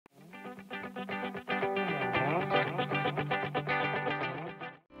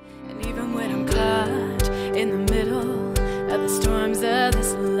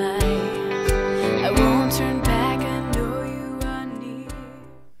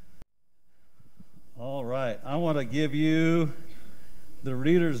want to give you the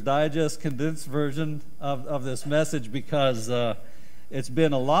Reader's Digest condensed version of this message because it's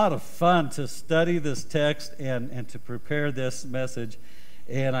been a lot of fun to study this text and to prepare this message.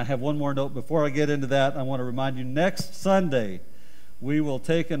 And I have one more note before I get into that. I want to remind you, next Sunday, we will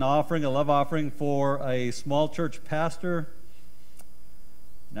take an offering, a love offering for a small church pastor.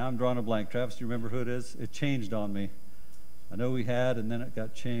 Now I'm drawing a blank. Travis, do you remember who it is? It changed on me. I know we had, and then it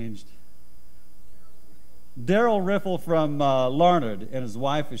got changed. Daryl Riffle from Larned, and his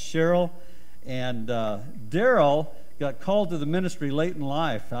wife is Cheryl. And Daryl got called to the ministry late in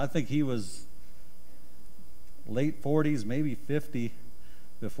life. I think he was late 40s, maybe 50,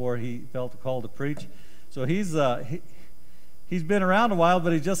 before he felt the call to preach. So he's been around a while,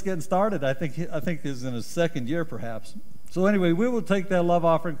 but he's just getting started. I think he's in his second year, perhaps. So anyway, we will take that love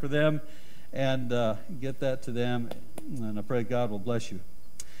offering for them and get that to them, and I pray God will bless you.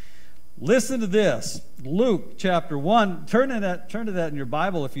 Listen to this, Luke chapter 1. Turn to that in your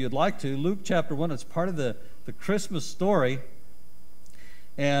Bible if you'd like to. Luke chapter 1, it's part of the Christmas story,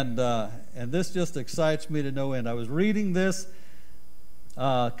 and this just excites me to no end. I was reading this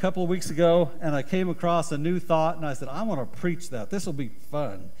a couple of weeks ago, and I came across a new thought, and I said, I want to preach that. This will be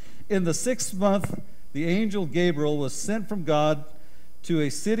fun. In the 6th month, the angel Gabriel was sent from God to a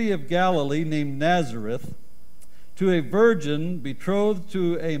city of Galilee named Nazareth, to a virgin betrothed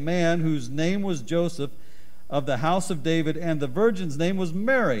to a man whose name was Joseph of the house of David, and the virgin's name was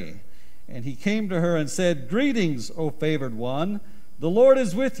Mary. And he came to her and said, Greetings, O favored one, the Lord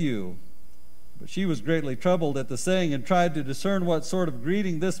is with you. But she was greatly troubled at the saying and tried to discern what sort of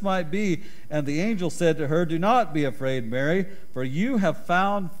greeting this might be. And the angel said to her, Do not be afraid, Mary, for you have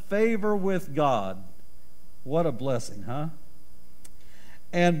found favor with God. What a blessing, huh?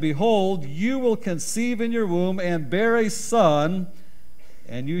 And behold, you will conceive in your womb and bear a son,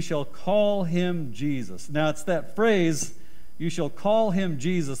 and you shall call him Jesus. Now, it's that phrase, you shall call him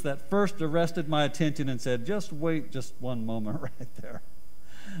Jesus, that first arrested my attention and said, just wait just one moment right there.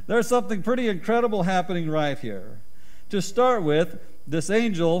 There's something pretty incredible happening right here. To start with, this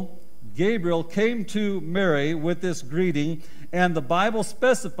angel, Gabriel, came to Mary with this greeting, and the Bible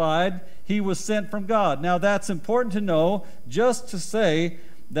specified he was sent from God. Now, that's important to know, just to say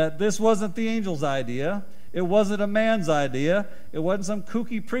that this wasn't the angel's idea. It wasn't a man's idea. It wasn't some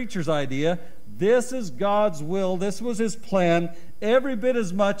kooky preacher's idea. This is God's will. This was his plan, every bit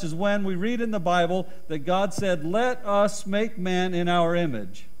as much as when we read in the Bible that God said, Let us make man in our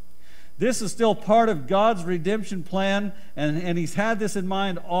image. This is still part of God's redemption plan, and he's had this in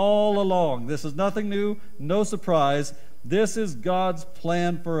mind all along. This is nothing new, no surprise. This is God's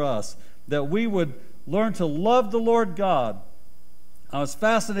plan for us, that we would learn to love the Lord God. I was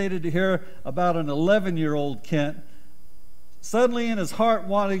fascinated to hear about an 11-year-old Kent suddenly in his heart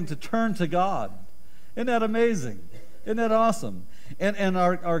wanting to turn to God. Isn't that amazing? Isn't that awesome? And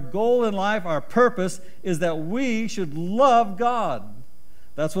our goal in life, our purpose, is that we should love God.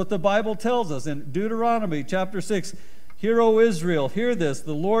 That's what the Bible tells us in Deuteronomy chapter 6. Hear, O Israel, hear this,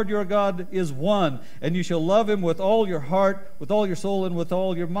 the Lord your God is one, and you shall love him with all your heart, with all your soul, and with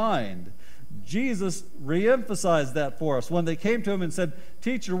all your mind. Jesus reemphasized that for us when they came to him and said,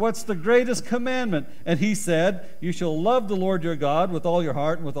 Teacher, what's the greatest commandment? And he said, You shall love the Lord your God with all your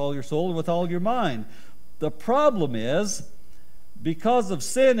heart, and with all your soul, and with all your mind. The problem is, because of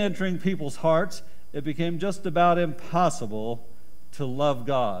sin entering people's hearts, it became just about impossible to love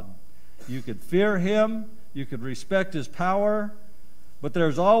God. You could fear him, you could respect his power, but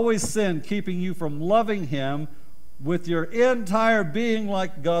there's always sin keeping you from loving him with your entire being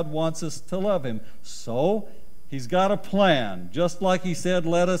like God wants us to love him. So he's got a plan. Just like he said,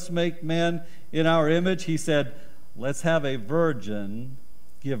 let us make men in our image, he said, let's have a virgin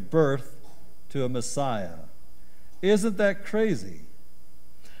give birth to a Messiah. Isn't that crazy?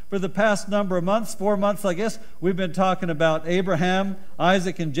 For the past number of months, 4 months, I guess, we've been talking about Abraham,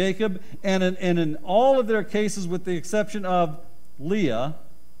 Isaac, and Jacob, and in all of their cases, with the exception of Leah,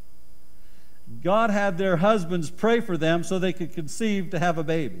 God had their husbands pray for them so they could conceive to have a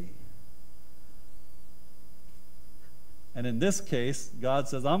baby. And in this case, God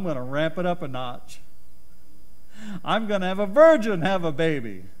says, I'm going to ramp it up a notch. I'm going to have a virgin have a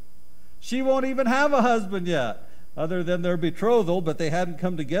baby. She won't even have a husband yet, other than their betrothal, but they hadn't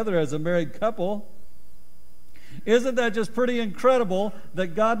come together as a married couple. Isn't that just pretty incredible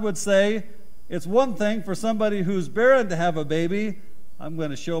that God would say, it's one thing for somebody who's barren to have a baby. I'm going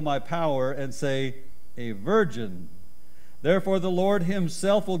to show my power and say, a virgin. Therefore the Lord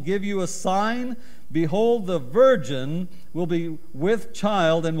himself will give you a sign. Behold, the virgin will be with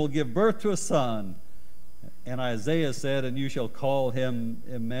child and will give birth to a son. And Isaiah said, and you shall call him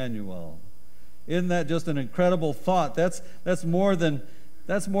Emmanuel. Isn't that just an incredible thought? That's more than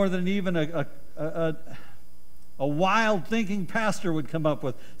even a wild thinking pastor would come up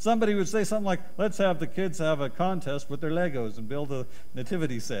with. Somebody would say something like, let's have the kids have a contest with their Legos and build a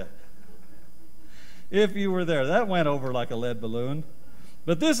nativity set. If you were there, that went over like a lead balloon.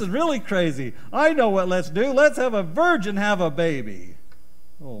 But this is really crazy. I know what let's do. Let's have a virgin have a baby.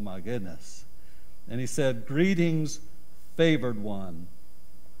 Oh my goodness. And he said, greetings, favored one.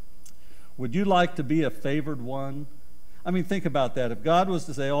 Would you like to be a favored one? I mean, think about that. If God was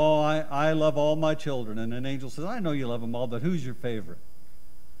to say, oh, I love all my children, and an angel says, I know you love them all, but who's your favorite?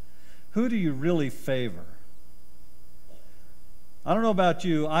 Who do you really favor? I don't know about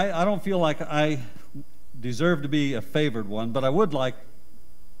you. I don't feel like I deserve to be a favored one, but I would like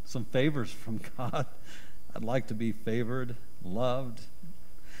some favors from God. I'd like to be favored, loved.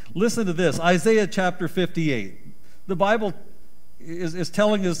 Listen to this, Isaiah chapter 58. The Bible is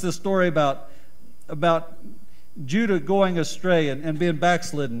telling us this story about Judah going astray and being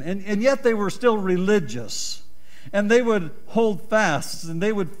backslidden. And yet they were still religious. And they would hold fasts, and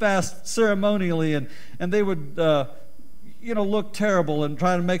they would fast ceremonially, and they would look terrible and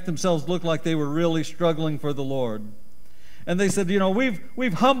try to make themselves look like they were really struggling for the Lord. And they said,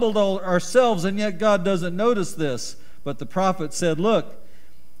 we've humbled ourselves, and yet God doesn't notice this. But the prophet said, look,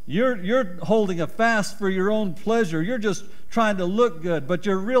 you're holding a fast for your own pleasure. You're just trying to look good, but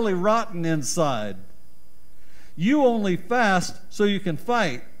you're really rotten inside. You only fast so you can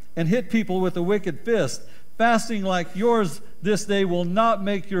fight and hit people with a wicked fist. Fasting like yours this day will not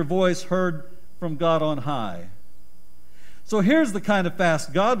make your voice heard from God on high. So here's the kind of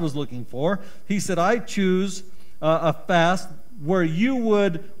fast God was looking for. He said, I choose a fast where you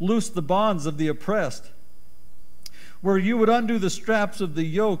would loose the bonds of the oppressed, where you would undo the straps of the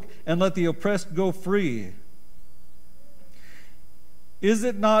yoke and let the oppressed go free. Is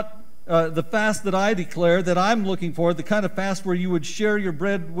it not the fast that I declare, that I'm looking for, the kind of fast where you would share your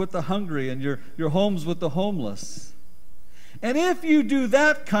bread with the hungry and your homes with the homeless? And if you do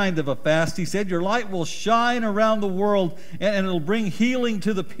that kind of a fast, he said, your light will shine around the world and it'll bring healing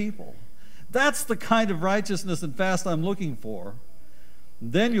to the people. That's the kind of righteousness and fast I'm looking for.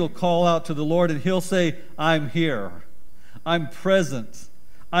 Then you'll call out to the Lord and he'll say, I'm here. I'm present.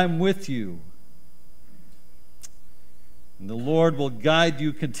 I'm with you. And the Lord will guide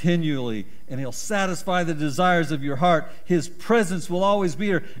you continually, and he'll satisfy the desires of your heart. His presence will always be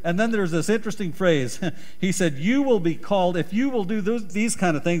here. And then there's this interesting phrase. He said, you will be called, if you will do these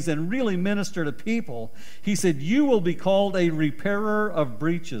kind of things and really minister to people, he said, you will be called a repairer of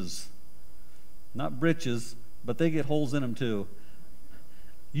breaches. Not breeches, but they get holes in them too.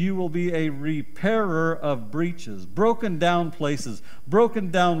 You will be a repairer of breaches, broken down places,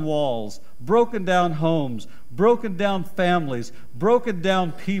 broken down walls, broken down homes, broken down families, broken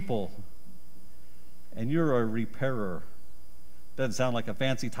down people. And you're a repairer. Doesn't sound like a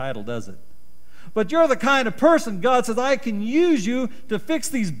fancy title, does it? But you're the kind of person, God says, I can use you to fix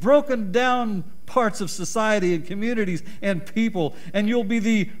these broken down parts of society and communities and people, and you'll be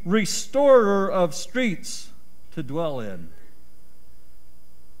the restorer of streets to dwell in.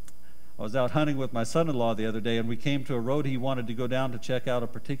 I was out hunting with my son-in-law the other day, and we came to a road he wanted to go down to check out a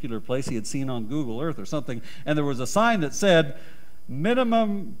particular place he had seen on Google Earth or something, and there was a sign that said,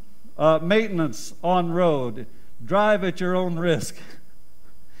 minimum maintenance on road, drive at your own risk.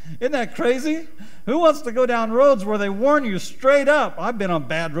 Isn't that crazy? Who wants to go down roads where they warn you straight up? I've been on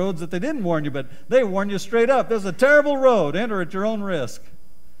bad roads that they didn't warn you, but they warn you straight up. There's a terrible road, enter at your own risk.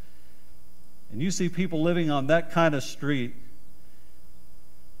 And you see people living on that kind of street,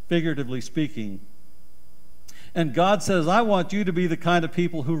 figuratively speaking. And God says, I want you to be the kind of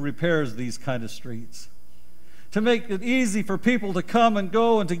people who repairs these kind of streets, to make it easy for people to come and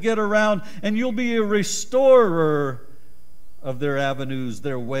go and to get around, and you'll be a restorer of their avenues,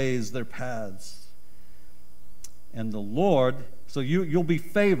 their ways, their paths. And the Lord, so you'll be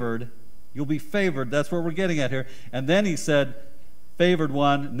favored. You'll be favored. That's what we're getting at here. And then he said, favored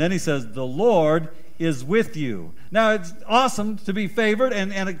one. And then he says, the Lord is with you. Now, it's awesome to be favored,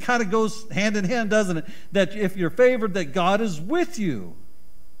 and it kind of goes hand in hand, doesn't it? That if you're favored, that God is with you.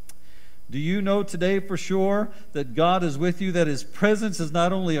 Do you know today for sure that God is with you, that his presence is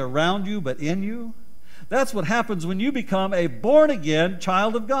not only around you, but in you? That's what happens when you become a born-again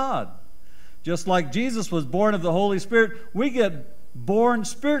child of God. Just like Jesus was born of the Holy Spirit, we get born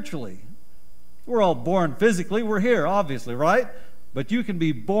spiritually. We're all born physically. We're here, obviously, right? But you can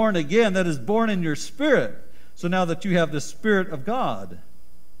be born again, that is born in your spirit. So now that you have the Spirit of God.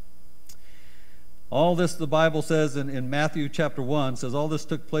 All this, the Bible says in Matthew chapter 1, says all this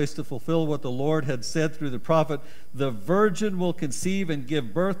took place to fulfill what the Lord had said through the prophet. The virgin will conceive and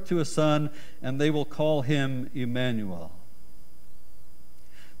give birth to a son, and they will call him Emmanuel.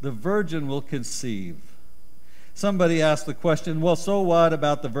 The virgin will conceive. Somebody asked the question, well, so what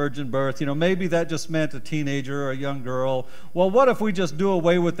about the virgin birth? Maybe that just meant a teenager or a young girl. Well, what if we just do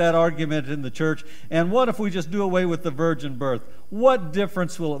away with that argument in the church? And what if we just do away with the virgin birth? What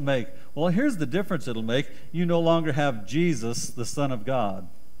difference will it make? Well, here's the difference it'll make. You no longer have Jesus, the Son of God.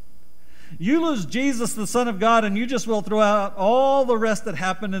 You lose Jesus, the Son of God, and you just will throw out all the rest that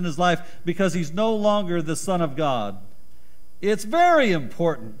happened in his life because he's no longer the Son of God. It's very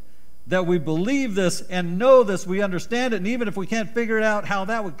important that we believe this and know this, we understand it, and even if we can't figure it out how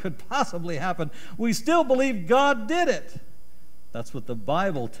that could possibly happen, we still believe God did it. That's what the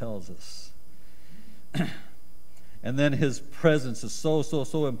Bible tells us. And then his presence is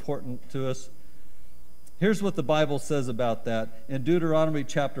so important to us. Here's what the Bible says about that in Deuteronomy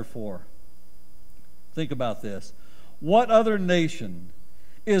chapter 4. Think about this. What other nation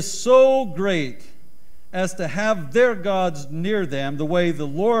is so great as to have their gods near them the way the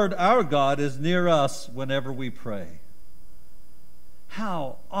Lord our God is near us whenever we pray?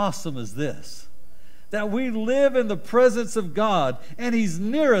 How awesome is this? That we live in the presence of God, and he's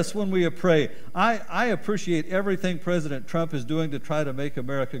near us when we pray. I appreciate everything President Trump is doing to try to make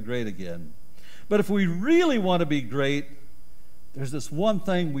America great again. But if we really want to be great, there's this one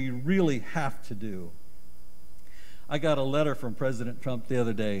thing we really have to do. I got a letter from President Trump the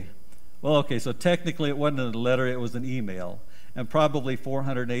other day. Well, okay, so technically it wasn't a letter, it was an email. And probably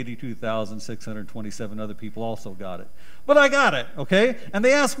 482,627 other people also got it. But I got it, okay? And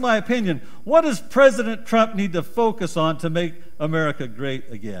they asked my opinion. What does President Trump need to focus on to make America great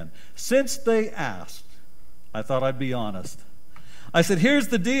again? Since they asked, I thought I'd be honest. I said, here's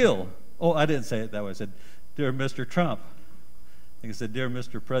the deal. Oh, I didn't say it that way. I said, dear Mr. Trump. I think I said, dear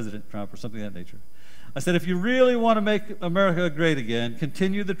Mr. President Trump, or something of that nature. I said, if you really want to make America great again,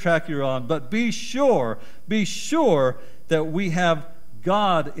 continue the track you're on, but be sure that we have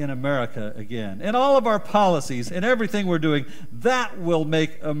God in America again. And all of our policies and everything we're doing, that will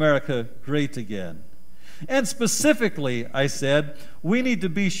make America great again. And specifically, I said, we need to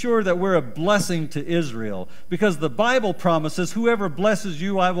be sure that we're a blessing to Israel, because the Bible promises, whoever blesses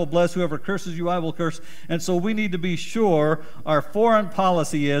you, I will bless. Whoever curses you, I will curse. And so we need to be sure our foreign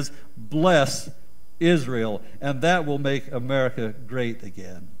policy is bless Israel, and that will make America great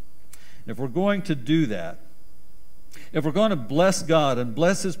again. And if we're going to do that, if we're going to bless God and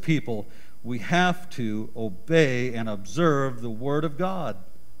bless his people, we have to obey and observe the Word of God.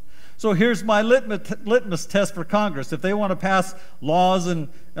 So here's my litmus test for Congress. If they want to pass laws and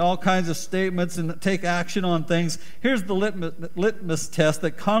all kinds of statements and take action on things, here's the litmus test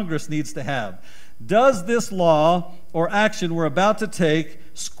that Congress needs to have. Does this law or action we're about to take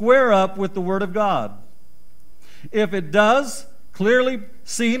square up with the Word of God? If it does, clearly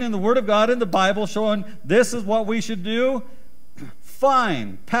seen in the Word of God in the Bible showing this is what we should do,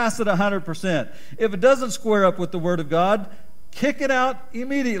 fine, pass it 100%. If it doesn't square up with the Word of God, kick it out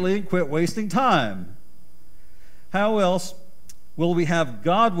immediately and quit wasting time. How else will we have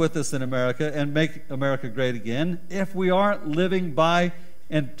God with us in America and make America great again if we aren't living by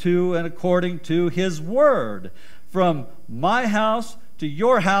and to and according to his Word? From my house to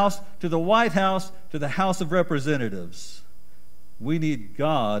your house to the White House to the House of Representatives. We need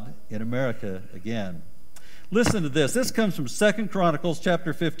God in America again. Listen to this. This comes from 2 Chronicles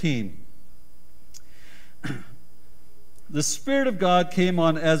chapter 15. The Spirit of God came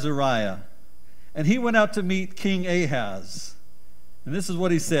on Azariah, and he went out to meet King Ahaz. And this is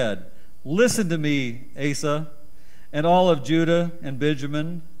what he said. Listen to me, Asa, and all of Judah and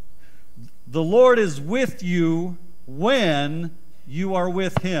Benjamin. The Lord is with you when you are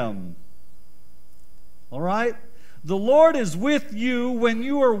with him. All right? The Lord is with you when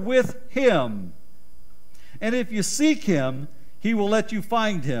you are with him. And if you seek him, he will let you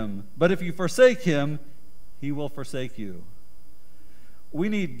find him. But if you forsake him, he will forsake you. We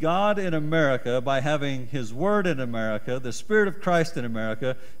need God in America by having his Word in America, the Spirit of Christ in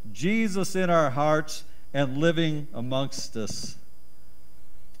America, Jesus in our hearts, and living amongst us.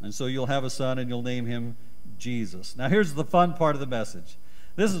 And so you'll have a son and you'll name him Jesus. Now here's the fun part of the message.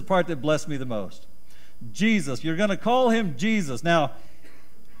 This is the part that blessed me the most. Jesus. You're going to call him Jesus. Now,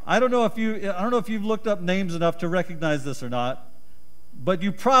 I don't know if you've looked up names enough to recognize this or not, but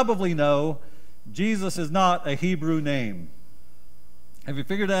you probably know Jesus is not a Hebrew name. Have you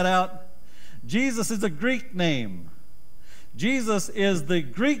figured that out? Jesus is a Greek name. Jesus is the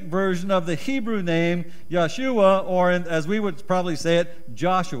Greek version of the Hebrew name Yeshua, or as we would probably say it,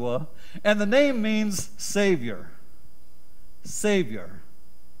 Joshua. And the name means Savior. Savior.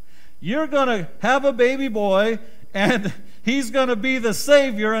 You're going to have a baby boy, and he's going to be the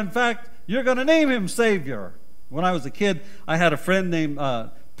Savior. In fact, you're going to name him Savior. When I was a kid, I had a friend named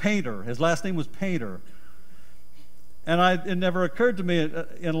Painter. His last name was Painter. And it never occurred to me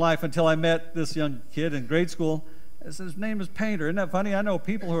in life until I met this young kid in grade school. His name is Painter. Isn't that funny? I know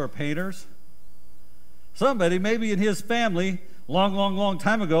people who are painters. Somebody, maybe in his family, long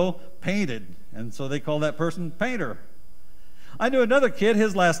time ago, painted. And so they call that person Painter. I knew another kid,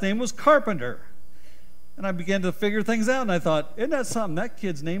 his last name was Carpenter. And I began to figure things out, and I thought, isn't that something? That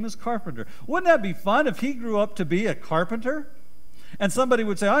kid's name is Carpenter. Wouldn't that be fun if he grew up to be a carpenter? And somebody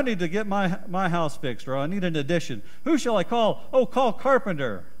would say, I need to get my house fixed, or I need an addition. Who shall I call? Oh, call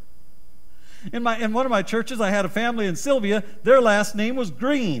Carpenter. In one of my churches, I had a family in Sylvia. Their last name was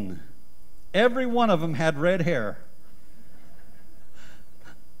Green. Every one of them had red hair.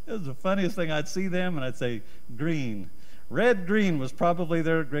 It was the funniest thing. I'd see them, and I'd say, Green. Red Green was probably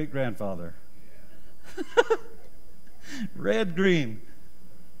their great-grandfather. Red Green.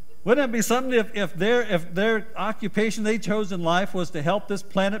 Wouldn't it be something if their occupation they chose in life was to help this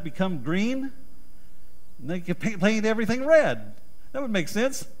planet become green? And they could paint everything red. That would make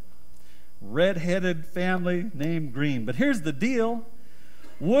sense. Red-headed family named Green. But here's the deal.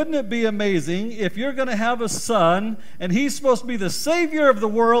 Wouldn't it be amazing if you're going to have a son and he's supposed to be the Savior of the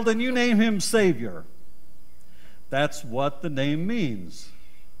world and you name him Savior? That's what the name means.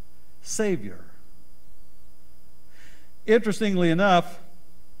 Savior. Interestingly enough,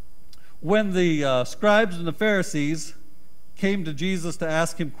 when the scribes and the Pharisees came to Jesus to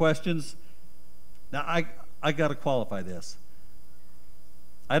ask him questions, now I got to qualify this.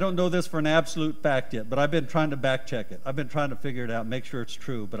 I don't know this for an absolute fact yet, but I've been trying to back check it. I've been trying to figure it out, make sure it's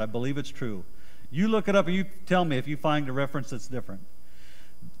true, but I believe it's true. You look it up and you tell me if you find a reference that's different.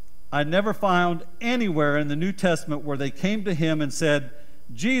 I never found anywhere in the New Testament where they came to him and said,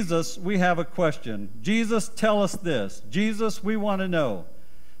 Jesus, we have a question. Jesus, tell us this. Jesus, we want to know.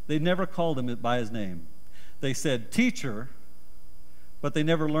 They never called him by his name. They said, teacher, but they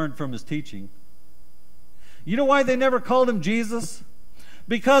never learned from his teaching. You know why they never called him Jesus?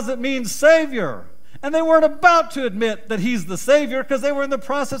 Because it means Savior. And they weren't about to admit that he's the Savior because they were in the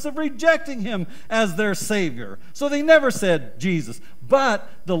process of rejecting him as their Savior. So they never said Jesus. But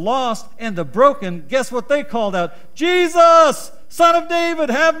the lost and the broken, guess what they called out? Jesus, Son of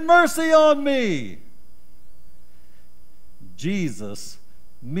David, have mercy on me. Jesus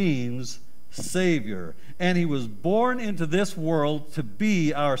means Savior. And he was born into this world to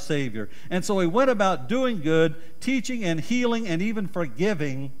be our Savior. And so he went about doing good, teaching and healing and even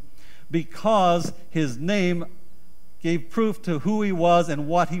forgiving, because his name gave proof to who he was and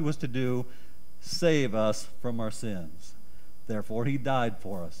what he was to do, save us from our sins. Therefore, he died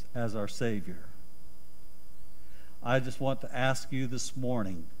for us as our Savior. I just want to ask you this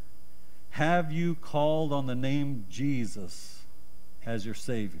morning, have you called on the name Jesus as your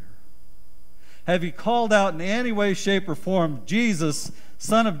Savior? Have you called out in any way, shape, or form, Jesus,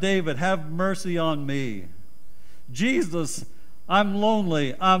 Son of David, have mercy on me? Jesus, I'm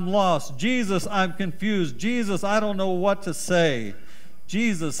lonely, I'm lost. Jesus, I'm confused. Jesus, I don't know what to say.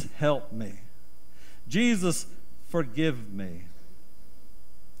 Jesus, help me. Jesus, forgive me.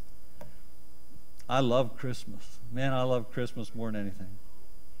 I love Christmas. Man, I love Christmas more than anything.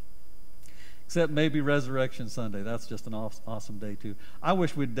 Except maybe Resurrection Sunday. That's just an awesome day too. I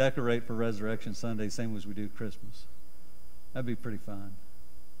wish we'd decorate for Resurrection Sunday same as we do Christmas. That'd be pretty fun.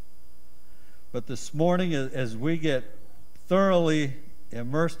 But this morning, as we get thoroughly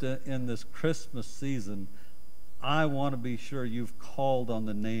immersed in this Christmas season, I want to be sure you've called on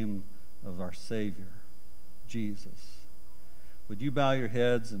the name of our Savior, Jesus. Would you bow your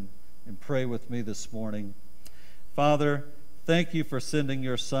heads and pray with me this morning? Father, thank you for sending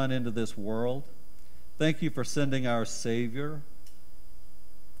your Son into this world. Thank you for sending our Savior.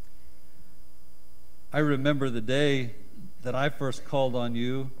 I remember the day that I first called on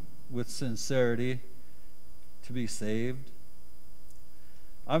you with sincerity to be saved.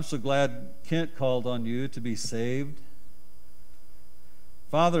 I'm so glad Kent called on you to be saved.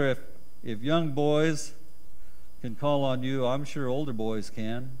 Father, if young boys can call on you, I'm sure older boys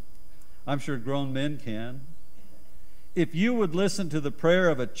can. I'm sure grown men can. If you would listen to the prayer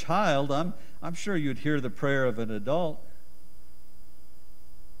of a child, I'm sure you'd hear the prayer of an adult.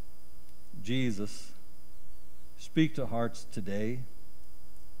 Jesus, speak to hearts today.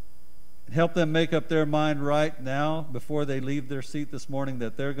 Help them make up their mind right now before they leave their seat this morning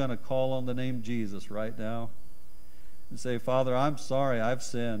that they're going to call on the name Jesus right now and say, Father, I'm sorry, I've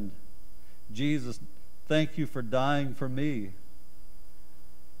sinned. Jesus, thank you for dying for me.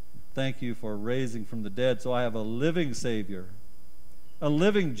 Thank you for raising from the dead, so I have a living Savior, a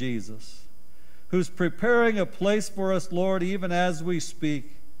living Jesus, who's preparing a place for us, Lord, even as we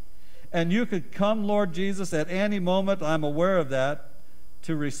speak. And you could come, Lord Jesus, at any moment, I'm aware of that,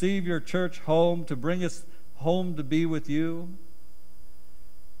 to receive your church home, to bring us home to be with you.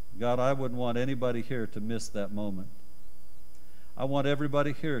 God, I wouldn't want anybody here to miss that moment. I want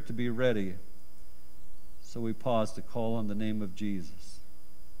everybody here to be ready. So we pause to call on the name of Jesus.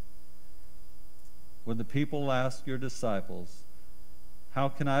 When the people asked your disciples, how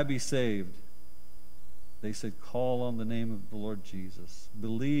can I be saved? They said, call on the name of the Lord Jesus.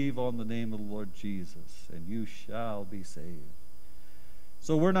 Believe on the name of the Lord Jesus, and you shall be saved.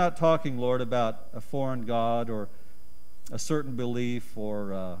 So we're not talking, Lord, about a foreign god or a certain belief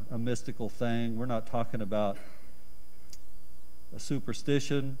or a mystical thing. We're not talking about a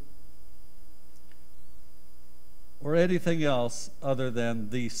superstition or anything else other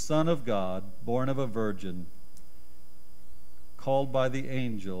than the Son of God, born of a virgin, called by the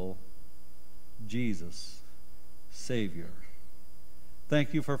angel Jesus, Savior.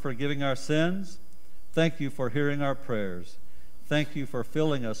 Thank you for forgiving our sins. Thank you for hearing our prayers. Thank you for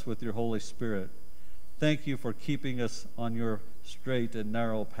filling us with your Holy Spirit. Thank you for keeping us on your straight and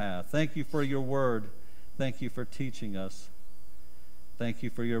narrow path. Thank you for your word. Thank you for teaching us. Thank you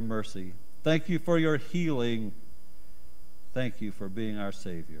for your mercy. Thank you for your healing. Thank you for being our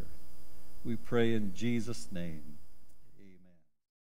Savior. We pray in Jesus' name.